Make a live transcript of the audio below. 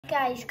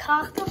Guys,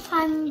 Carter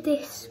found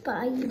this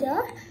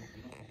spider.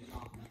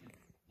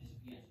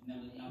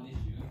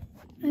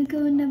 I'm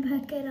going to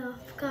pick it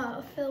off.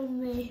 Carter,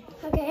 film me.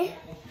 Okay.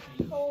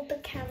 Hold the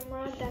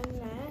camera down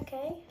there,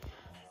 okay?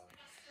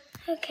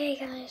 Okay,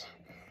 guys.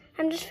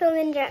 I'm just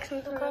filming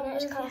Jackson's corner.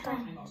 Carter.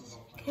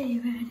 Okay,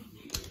 ready?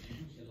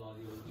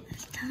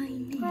 It's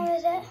tiny. Where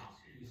is it?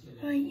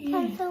 Right here.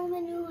 I'm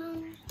filming you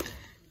hand.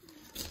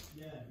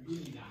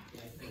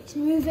 It's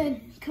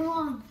moving. Come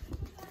on.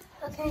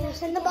 Okay,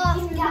 it's in the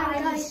bathroom,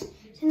 guys.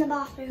 It's in the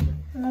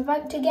bathroom. I'm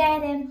about to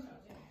get him.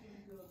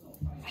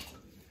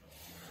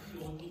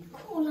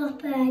 Crawl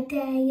up there,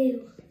 dare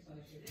you.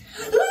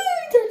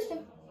 Touched him.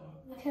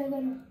 Okay, I'm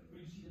gonna.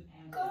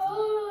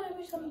 God, it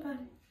was something bad.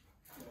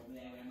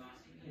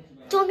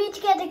 Do you want me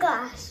to get the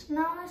glass?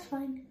 No, that's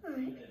fine.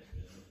 Alright.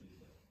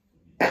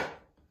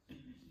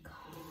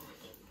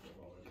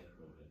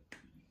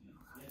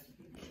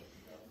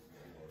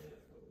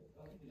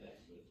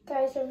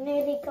 Guys, I've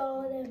nearly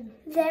got him.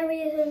 There he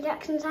is in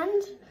Jackson's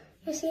hands.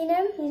 You seen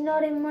him? He's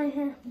not in my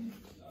hand.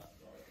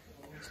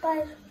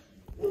 Guys,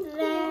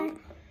 there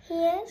he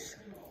is,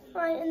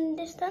 right in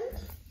the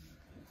distance.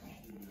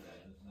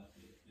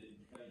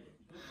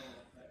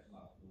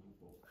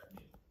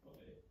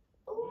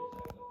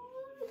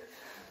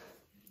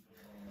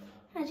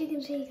 As you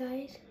can see,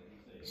 guys,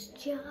 it's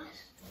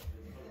just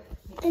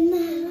in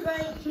there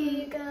right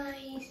here,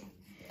 guys.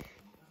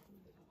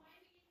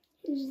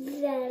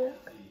 There,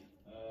 look.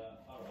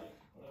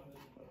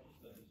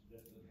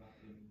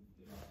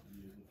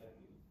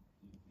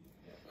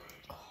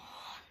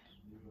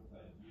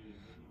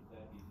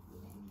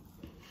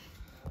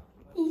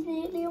 He's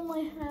nearly on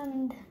my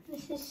hand.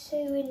 This is so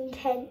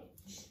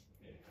intense.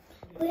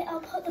 Wait, I'll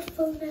put the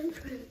phone in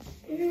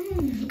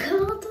front.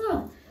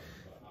 Carter!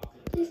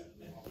 Just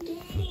get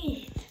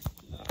it.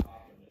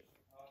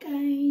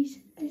 Guys,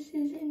 this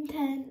is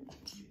intense.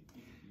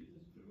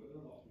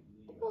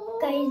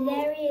 Guys,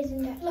 there he is.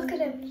 Look at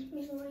him.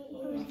 He's right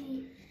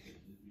here.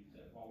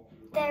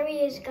 There he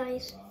is,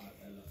 guys.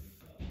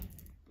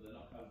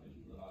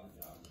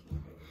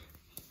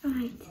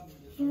 Alright,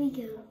 here we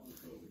go.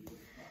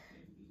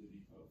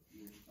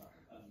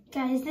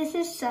 Guys, this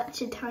is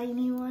such a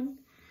tiny one.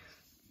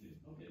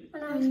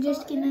 And I'm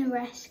just gonna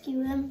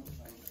rescue him.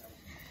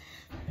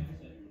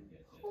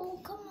 Oh,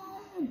 come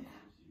on.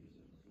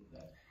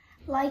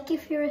 Like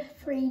if you're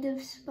afraid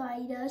of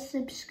spiders.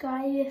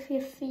 Subscribe if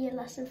you're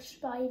fearless of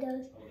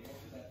spiders.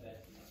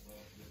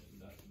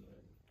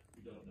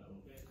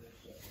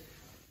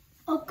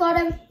 Oh, got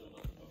him.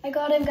 I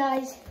got him,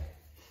 guys.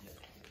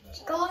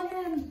 Got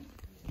him.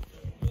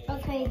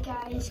 Okay,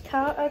 guys.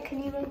 Carter,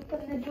 can you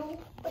open the door?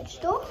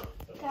 Which door?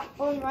 That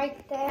one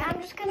right there. I'm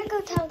just gonna go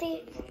tell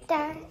Daddy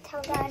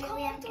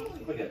we have to.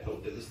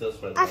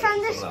 I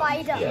found the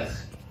spider.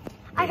 Yes.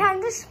 I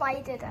found the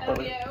spider though.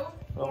 Oh, yeah.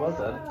 Oh, well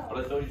done. Well,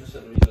 I thought you just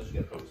said the reason to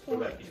get posts.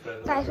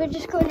 Yeah. Guys, we're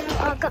just going to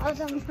our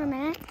garden for a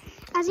minute.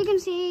 As you can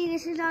see,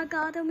 this is our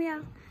garden. We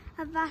have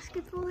a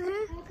basketball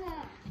here. Okay.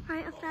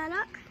 Right up there,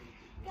 look.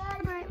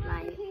 Guys,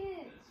 right.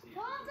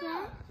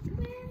 Yeah.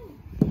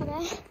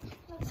 Okay.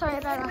 Sorry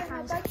about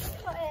that, guys.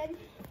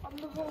 On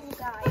the wall,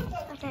 guys.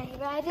 Okay,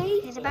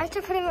 ready? He's about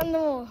to put him on the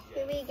wall.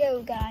 Here we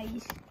go,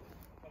 guys.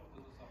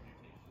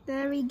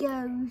 There he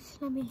goes.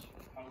 Let me.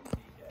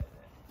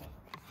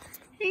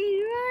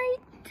 He's right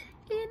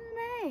in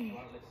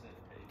there.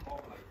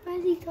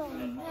 Where's he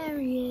gone? There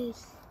he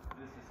is.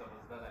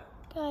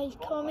 Guys,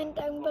 comment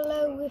down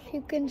below if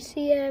you can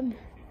see him.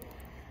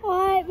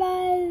 Right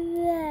by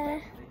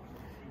there.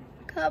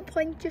 Can't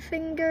point your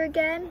finger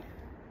again.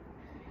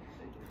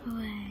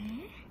 Where?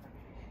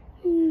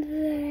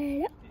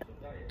 There.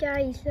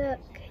 Guys, look,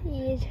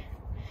 he is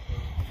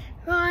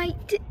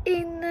right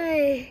in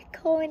there.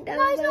 Comment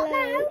down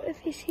below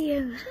if you see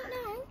him.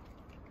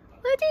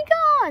 Where'd he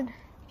gone?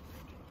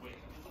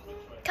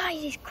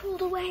 Guys, he's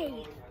crawled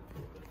away.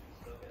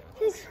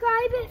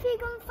 Subscribe if you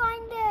can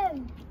find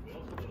him.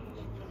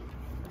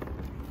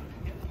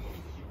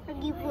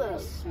 You will.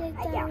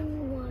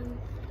 One.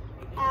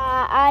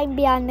 I'm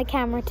behind the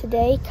camera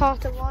today.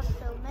 Carter was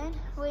filming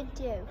with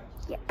you.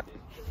 Yep.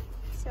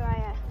 So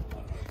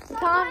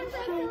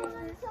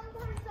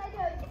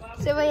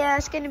So yeah,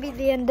 it's going to be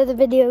the end of the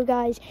video,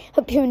 guys.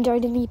 Hope you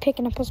enjoyed me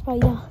picking up a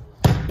spider.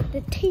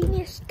 The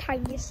teeniest,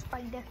 tiniest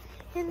spider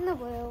in the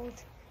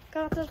world.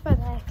 Carter's by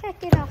there,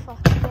 kicking off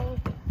football.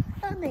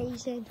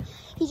 Amazing.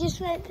 He just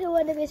went to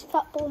one of his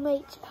football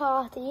mates'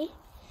 party.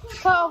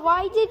 Carter,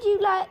 why did you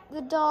let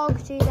the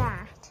dog do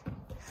that?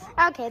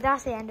 Okay,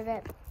 that's the end of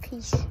it.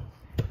 Peace.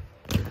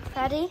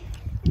 Ready?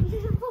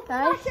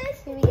 Guys,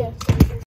 here we go.